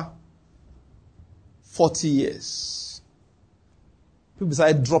over 40 years. People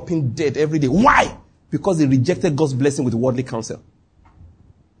started dropping dead every day. Why? Because they rejected God's blessing with worldly counsel.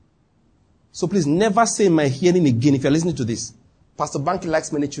 So please never say in my hearing again, if you're listening to this, Pastor Banky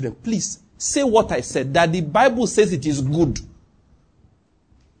likes many children. Please say what I said, that the Bible says it is good.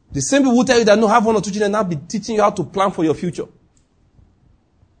 The same people who tell you that no, have 1 or 2 children, now be teaching you how to plan for your future.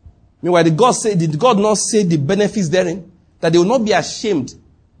 Meanwhile, did God not say the benefits therein? That they will not be ashamed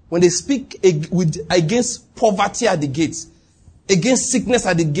when they speak against poverty at the gates, against sickness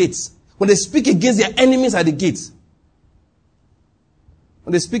at the gates, when they speak against their enemies at the gates,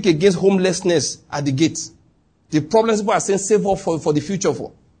 when they speak against homelessness at the gates, the problems people are saying save up for the future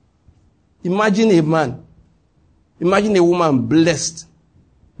for. Imagine a man, imagine a woman blessed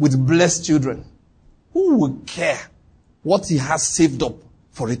with blessed children. Who would care what he has saved up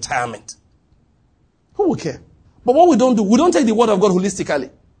for retirement? Who would care? But what we don't do, we don't take the word of God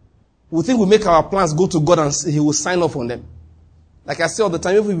holistically. We think we make our plans go to God and he will sign off on them. Like I say all the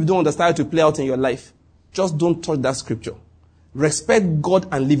time, if you don't understand how to play out in your life, just don't touch that scripture. Respect God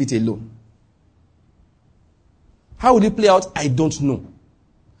and leave it alone. How will it play out? I don't know.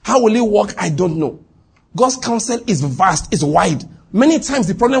 How will it work? I don't know. God's counsel is vast, it's wide. Many times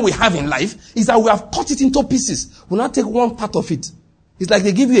the problem we have in life is that we have cut it into pieces. We not take one part of it. It's like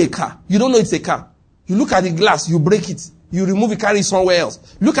they give you a car. You don't know it's a car. You look at the glass, you break it. You remove it, carry it somewhere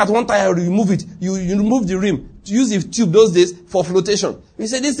else. Look at one tire, you remove it. You remove the rim. Use the tube those days for flotation. You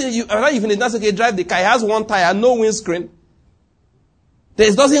say, this thing, even if that's okay, drive the car. It has one tire, no windscreen.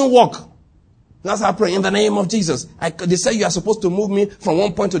 It doesn't work. That's how I pray in the name of Jesus. They say you are supposed to move me from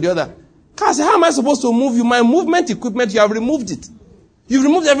one point to the other. I say, how am I supposed to move you? My movement equipment, you have removed it. You've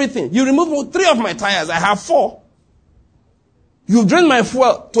removed everything. You removed 3 of my tires. I have 4. You've drained my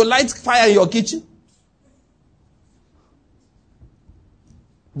fuel to light fire in your kitchen.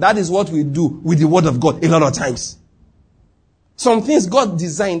 That is what we do with the word of God a lot of times. Some things God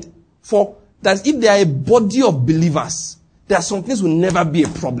designed for that if they are a body of believers, there are some things will never be a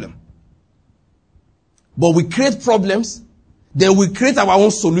problem. But we create problems, then we create our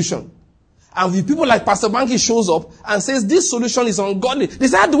own solution. And if people like Pastor Banky shows up and says this solution is ungodly, they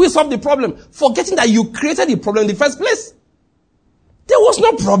say, how do we solve the problem? Forgetting that you created the problem in the first place. There was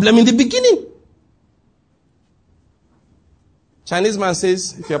no problem in the beginning. Chinese man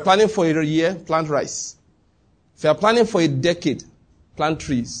says, if you're planning for a year, plant rice. If you're planning for a decade, plant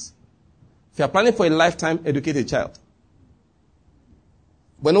trees. If you're planning for a lifetime, educate a child.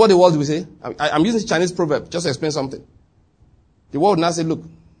 But you know what the world will say? I'm using Chinese proverb just to explain something. The world now say, look,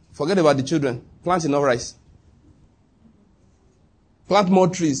 forget about the children. Plant enough rice. Plant more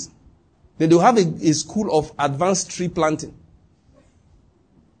trees. Then they'll have a school of advanced tree planting.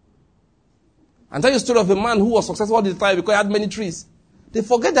 And tell you a story of a man who was successful all the time because he had many trees. They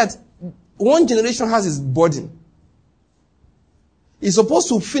forget that one generation has his burden. He's supposed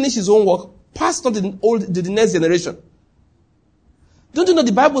to finish his own work, pass on to the next generation. Don't you know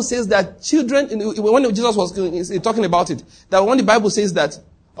the Bible says that children, when Jesus was talking about it, that when the Bible says that,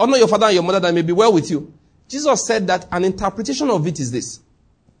 honor your father and your mother that may be well with you, Jesus said that an interpretation of it is this.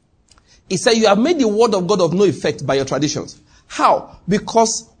 He said, you have made the word of God of no effect by your traditions. How?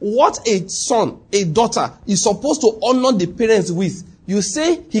 Because what a son, a daughter is supposed to honor the parents with, you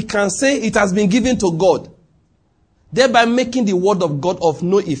say, he can say it has been given to God. Thereby making the word of God of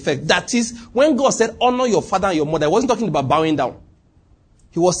no effect. That is, when God said, honor your father and your mother, he wasn't talking about bowing down.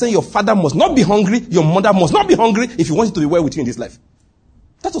 He was saying your father must not be hungry, your mother must not be hungry if you want it to be well with you in this life.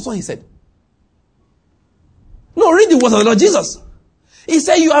 That was what he said. No, read the words of the Lord Jesus. He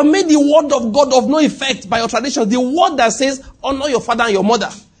said, you have made the word of God of no effect by your traditions. The word that says, honor your father and your mother.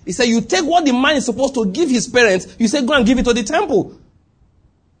 He said, you take what the man is supposed to give his parents, you say, go and give it to the temple.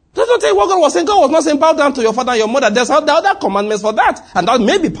 Don't take what God was saying. God was not saying, bow down to your father and your mother. There's other commandments for that. And that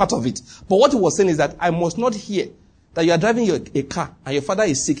may be part of it. But what he was saying is that I must not hear that you are driving a car and your father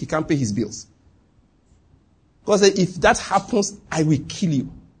is sick, he can't pay his bills. God said, if that happens, I will kill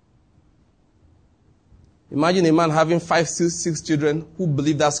you. Imagine a man having 5, 6 children who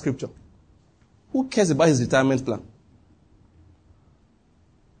believe that scripture. Who cares about his retirement plan?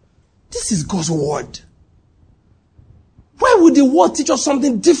 This is God's word. Why would the word teach us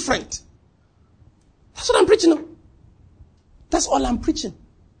something different? That's what I'm preaching on. That's all I'm preaching.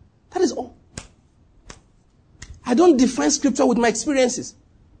 That is all. I don't define scripture with my experiences.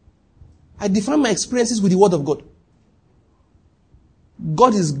 I define my experiences with the word of God.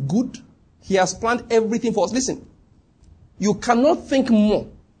 God is good. He has planned everything for us. Listen, you cannot think more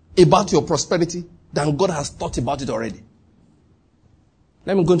about your prosperity than God has thought about it already.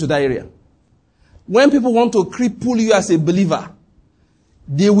 Let me go into that area. When people want to cripple you as a believer,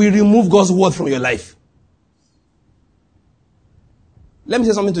 they will remove God's word from your life. Let me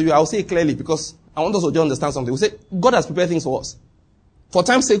say something to you. I'll say it clearly because I want us to understand something. We say God has prepared things for us. For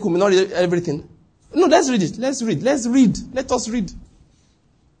time's sake, we may not read everything. No, let's read it. Let's read. Let us read.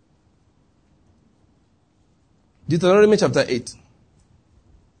 Deuteronomy chapter 8.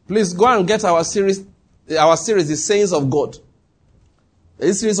 Please go and get our series, The Sayings of God.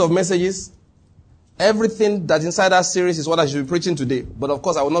 A series of messages. Everything that's inside that series is what I should be preaching today. But of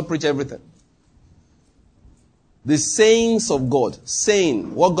course, I will not preach everything. The sayings of God.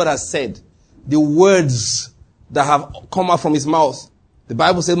 Saying what God has said. The words that have come out from his mouth. The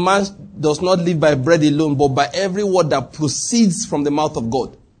Bible says man does not live by bread alone, but by every word that proceeds from the mouth of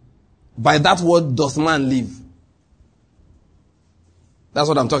God. By that word does man live. That's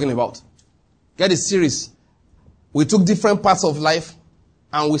what I'm talking about. Get a series. We took different parts of life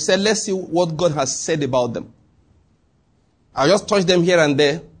and we said, let's see what God has said about them. I'll just touch them here and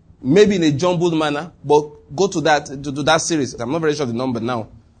there, maybe in a jumbled manner, but go to that series. I'm not very sure the number now,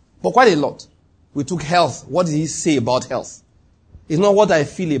 but quite a lot. We took health. What did he say about health? It's not what I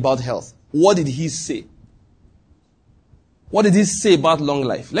feel about health. What did he say? What did he say about long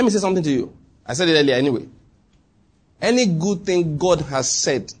life? Let me say something to you. I said it earlier anyway. Any good thing God has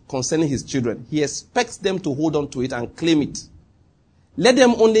said concerning his children, he expects them to hold on to it and claim it. Let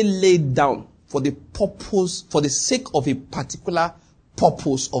them only lay it down for the purpose, for the sake of a particular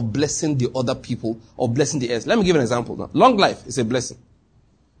purpose of blessing the other people or blessing the earth. Let me give an example now. Long life is a blessing.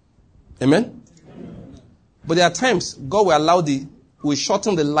 Amen? But there are times God will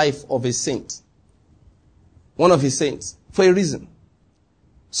shorten the life of a saint. One of his saints. For a reason.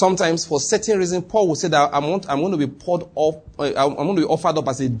 Sometimes, for certain reason, Paul will say that I'm going to be I'm going to be offered up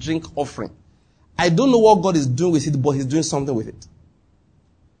as a drink offering. I don't know what God is doing with it, but he's doing something with it.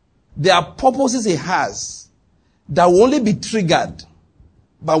 There are purposes he has that will only be triggered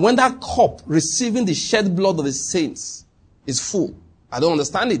by when that cup receiving the shed blood of the saints is full. I don't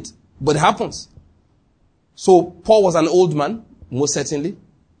understand it, but it happens. So, Paul was an old man, most certainly.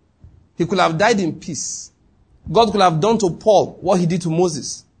 He could have died in peace. God could have done to Paul what he did to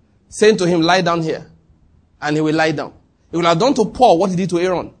Moses, saying to him, lie down here, and he will lie down. He would have done to Paul what he did to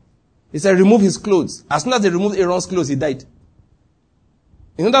Aaron. He said, remove his clothes. As soon as they removed Aaron's clothes, he died.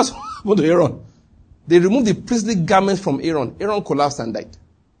 You know that's what happened to Aaron. They removed the priestly garment from Aaron. Aaron collapsed and died.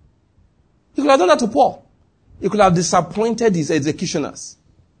 He could have done that to Paul. He could have disappointed his executioners.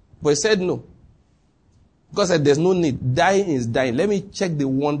 But he said no. God said, there's no need. Dying is dying. Let me check the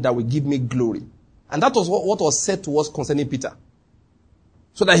one that will give me glory. And that was what was said to us concerning Peter.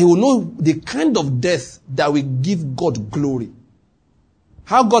 So that he will know the kind of death that will give God glory.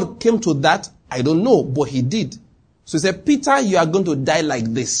 How God came to that, I don't know, but he did. So he said, Peter, you are going to die like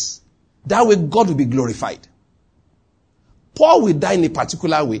this. That way God will be glorified. Paul will die in a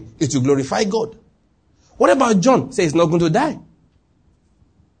particular way. It will glorify God. What about John? Say he's not going to die.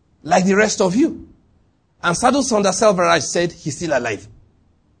 Like the rest of you. And Sadhu Sundar Selvaraj said he's still alive.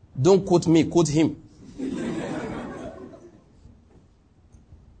 Don't quote me, quote him.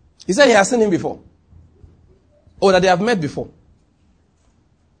 He said he has seen him before. Or that they have met before.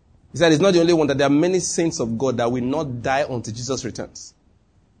 He said he's not the only one, that there are many saints of God that will not die until Jesus returns.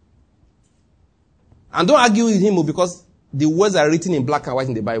 And don't argue with him because the words are written in black and white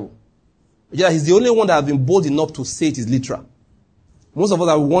in the Bible. Yeah, he's the only one that has been bold enough to say it is literal. Most of us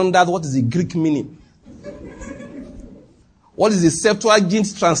have wondered what is the Greek meaning. What is the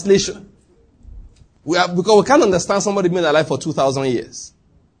Septuagint translation? Because we can't understand somebody being alive for 2,000 years.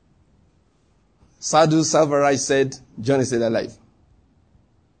 Sadhu Selvaraj said, John is still alive.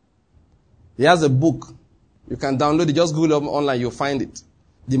 He has a book. You can download it. Just Google it online. You'll find it.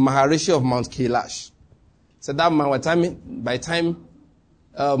 The Maharishi of Mount Kailash. So that man, by the time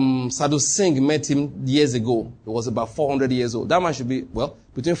Sadhu Singh met him years ago, he was about 400 years old. That man should be,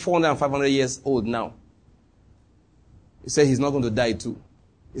 between 400 and 500 years old now. He said he's not going to die too.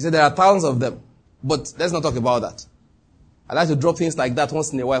 He said there are thousands of them. But let's not talk about that. I like to drop things like that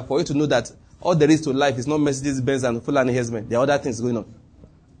once in a while for you to know that all there is to life is not Mercedes Benz and Fulani Hesman. There are other things going on.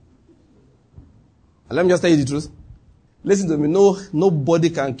 And let me just tell you the truth. Listen to me.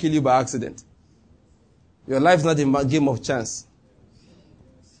 Nobody can kill you by accident. Your life is not a game of chance.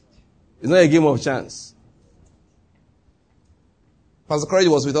 It's not a game of chance. Pastor Courage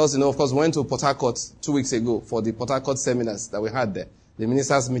was with us, of course, we went to Port Harcourt 2 weeks ago for the Port Harcourt seminars that we had there. The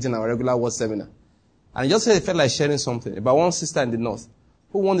ministers meeting, our regular word seminar. And he just felt like sharing something about one sister in the north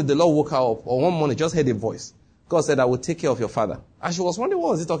who wanted the Lord woke her up, or one morning just heard a voice. God said, I will take care of your father. And she was wondering,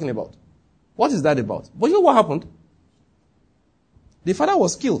 what was he talking about? What is that about? But you know what happened? The father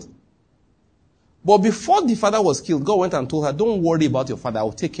was killed. But before the father was killed, God went and told her, don't worry about your father, I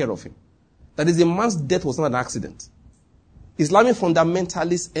will take care of him. That is, a man's death was not an accident. Islamic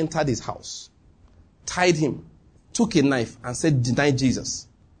fundamentalists entered his house, tied him, took a knife and said, deny Jesus.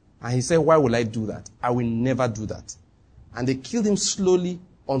 And he said, why will I do that? I will never do that. And they killed him slowly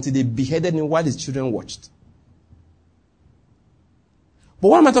until they beheaded him while his children watched. But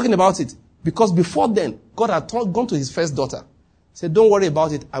why am I talking about it? Because before then, God had gone to his first daughter. Said, don't worry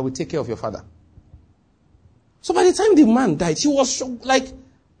about it. I will take care of your father. So by the time the man died, she was shocked, like,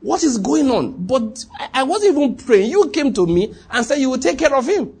 what is going on? But I wasn't even praying. You came to me and said you will take care of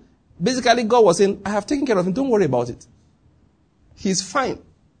him. Basically, God was saying, I have taken care of him. Don't worry about it. He's fine.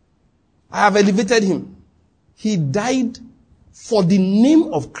 I have elevated him. He died for the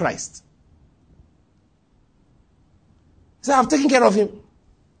name of Christ. He said, I have taken care of him.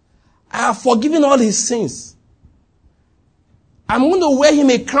 I have forgiven all his sins. I'm going to wear him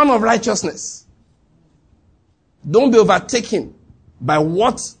a crown of righteousness. Don't be overtaken by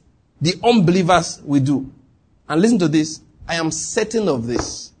what the unbelievers will do. And listen to this. I am certain of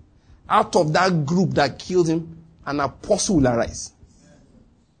this. Out of that group that killed him, an apostle will arise.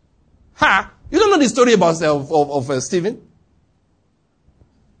 You don't know the story about Stephen?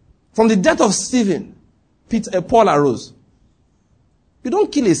 From the death of Stephen, Paul arose. You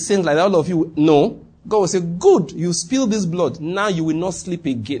don't kill a saint like that, all of you. No. God will say, good, you spilled this blood. Now you will not sleep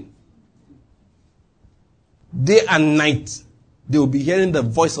again. Day and night, they will be hearing the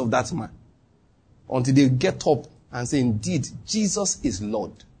voice of that man. Until they get up and say, indeed, Jesus is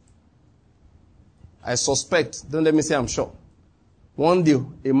Lord. I suspect, don't let me say I'm sure. One day,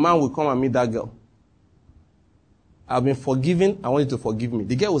 a man will come and meet that girl. I've been forgiven, I want you to forgive me.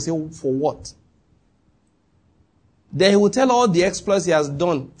 The girl will say, for what? Then he will tell all the exploits he has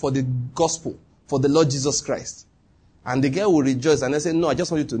done for the gospel, for the Lord Jesus Christ. And the girl will rejoice and they say, no, I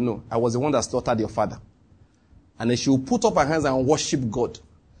just want you to know, I was the one that slaughtered your father. And then she will put up her hands and worship God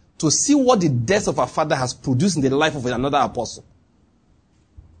to see what the death of her father has produced in the life of another apostle.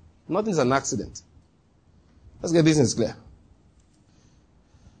 Nothing is an accident. Let's get this clear.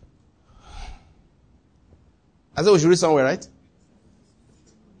 I said we should read somewhere, right?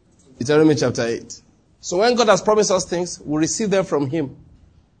 Deuteronomy chapter 8. So when God has promised us things, we receive them from him.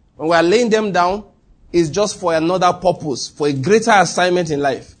 When we are laying them down, it's just for another purpose, for a greater assignment in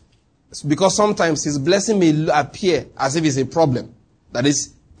life. It's because sometimes his blessing may appear as if it's a problem. That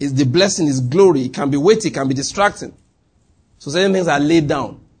is the blessing, his glory. It can be weighty, it can be distracting. So certain things are laid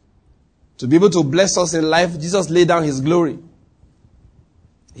down. To be able to bless us in life, Jesus laid down his glory.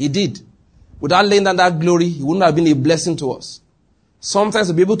 He did. Without laying down that glory, he wouldn't have been a blessing to us. Sometimes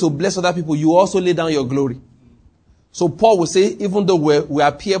to be able to bless other people, you also lay down your glory. So Paul will say, even though we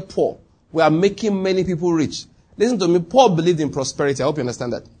appear poor, we are making many people rich. Listen to me, Paul believed in prosperity. I hope you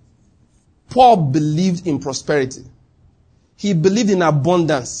understand that. Paul believed in prosperity. He believed in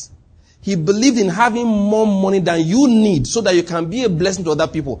abundance. He believed in having more money than you need so that you can be a blessing to other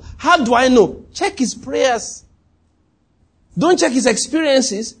people. How do I know? Check his prayers. Don't check his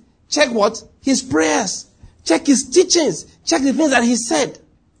experiences. Check what? His prayers. Check his teachings. Check the things that he said.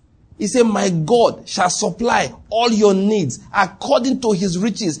 He said, my God shall supply all your needs according to his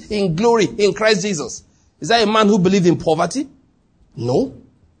riches in glory in Christ Jesus. Is that a man who believed in poverty? No.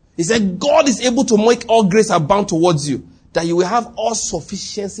 He said, God is able to make all grace abound towards you, that you will have all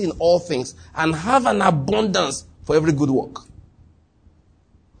sufficiency in all things and have an abundance for every good work.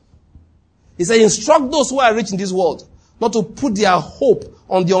 He said, instruct those who are rich in this world not to put their hope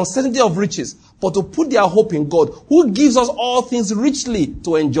on the uncertainty of riches, but to put their hope in God, who gives us all things richly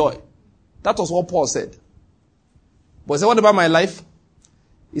to enjoy. That was what Paul said. But he said, what about my life?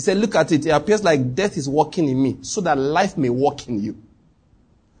 He said, look at it. It appears like death is working in me so that life may work in you.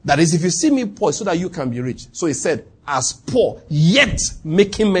 That is, if you see me poor, so that you can be rich. So he said, as poor, yet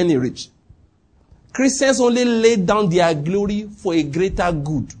making many rich. Christians only lay down their glory for a greater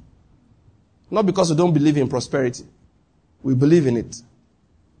good. Not because we don't believe in prosperity. We believe in it.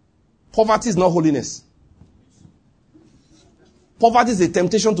 Poverty is not holiness. Poverty is a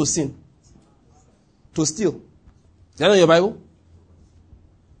temptation to sin. To steal. Do you know your Bible?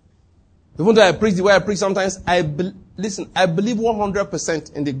 Even though I preach the way I preach sometimes, I believe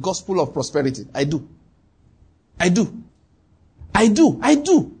 100% in the gospel of prosperity. I do.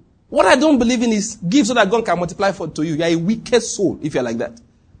 What I don't believe in is give so that God can multiply to you. You are a wicked soul if you are like that.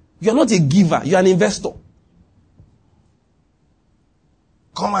 You are not a giver. You are an investor.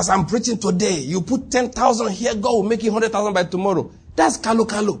 Come, as I'm preaching today, you put 10,000 here, God will make you 100,000 by tomorrow. That's kalo.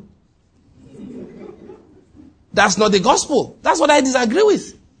 That's not the gospel. That's what I disagree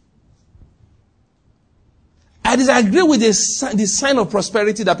with. I disagree with the sign of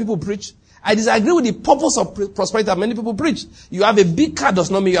prosperity that people preach. I disagree with the purpose of prosperity that many people preach. You have a big car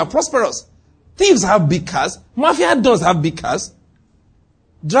does not mean you are prosperous. Thieves have big cars. Mafia dons have big cars.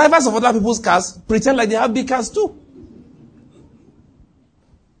 Drivers of other people's cars pretend like they have big cars too.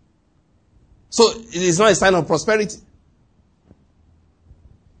 So it is not a sign of prosperity.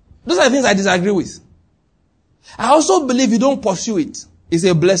 Those are the things I disagree with. I also believe you don't pursue it. It's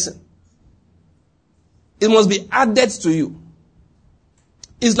a blessing. It must be added to you.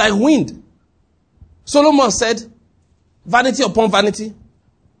 It's like wind. Solomon said, vanity upon vanity.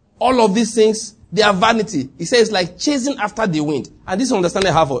 All of these things, they are vanity. He says it's like chasing after the wind. And this is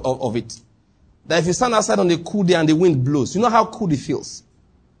understanding I have of it. That if you stand outside on a cool day and the wind blows, you know how cool it feels.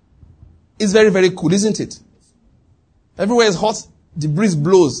 It's very, very cool, isn't it? Everywhere is hot. The breeze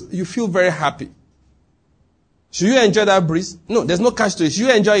blows. You feel very happy. Should you enjoy that breeze? No, there's no catch to it. Should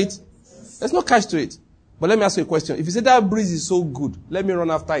you enjoy it? There's no catch to it. But let me ask you a question. If you say that breeze is so good, let me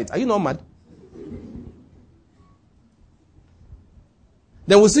run after it. Are you not mad?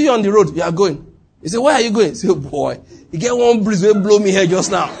 Then we'll see you on the road. You are going. You say, where are you going? You say, oh boy, you get one breeze will blow me here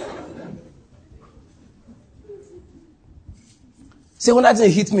just now. Say, when that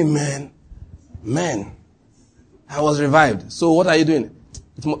thing hit me, man, I was revived. So what are you doing?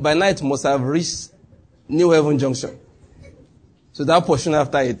 By night, it must have reached New Haven Junction. So that portion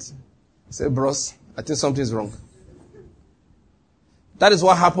after it, I say, bros, I think something is wrong. That is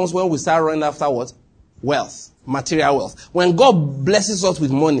what happens when we start running after what? Wealth. Material wealth. When God blesses us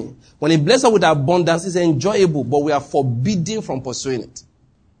with money, when He blesses us with abundance, it's enjoyable, but we are forbidden from pursuing it.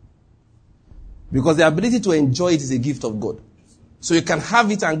 Because the ability to enjoy it is a gift of God. So you can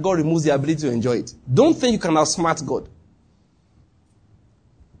have it and God removes the ability to enjoy it. Don't think you can outsmart God.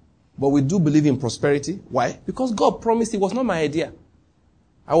 But we do believe in prosperity. Why? Because God promised. It was not my idea.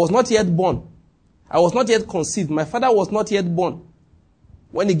 I was not yet born. I was not yet conceived. My father was not yet born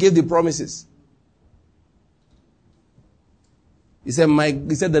when He gave the promises. He said,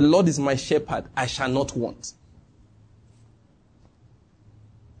 the Lord is my shepherd. I shall not want.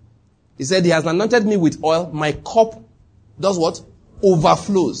 He said, He has anointed me with oil. My cup does what?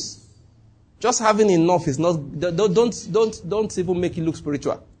 Overflows. Just having enough is not, don't even make it look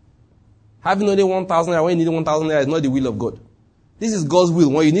spiritual. Having only 1,000 naira when you need 1,000 naira is not the will of God. This is God's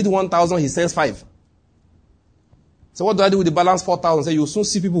will. When you need 1,000, He sends 5. So what do I do with the balance 4,000? Say, you'll soon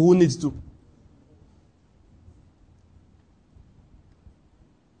see people who need to.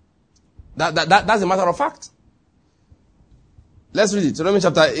 That's a matter of fact. Let's read it. Deuteronomy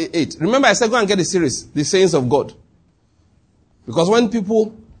chapter 8. Remember I said go and get the series, The Sayings of God. Because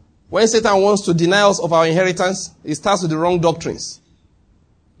when Satan wants to deny us of our inheritance, he starts with the wrong doctrines.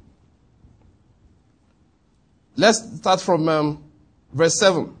 Let's start from verse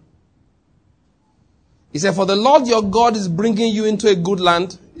 7. He said, for the Lord your God is bringing you into a good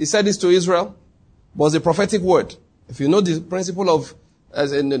land. he said this to Israel, was a prophetic word. If you know the principle of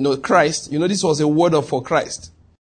Christ, you know this was a word for Christ.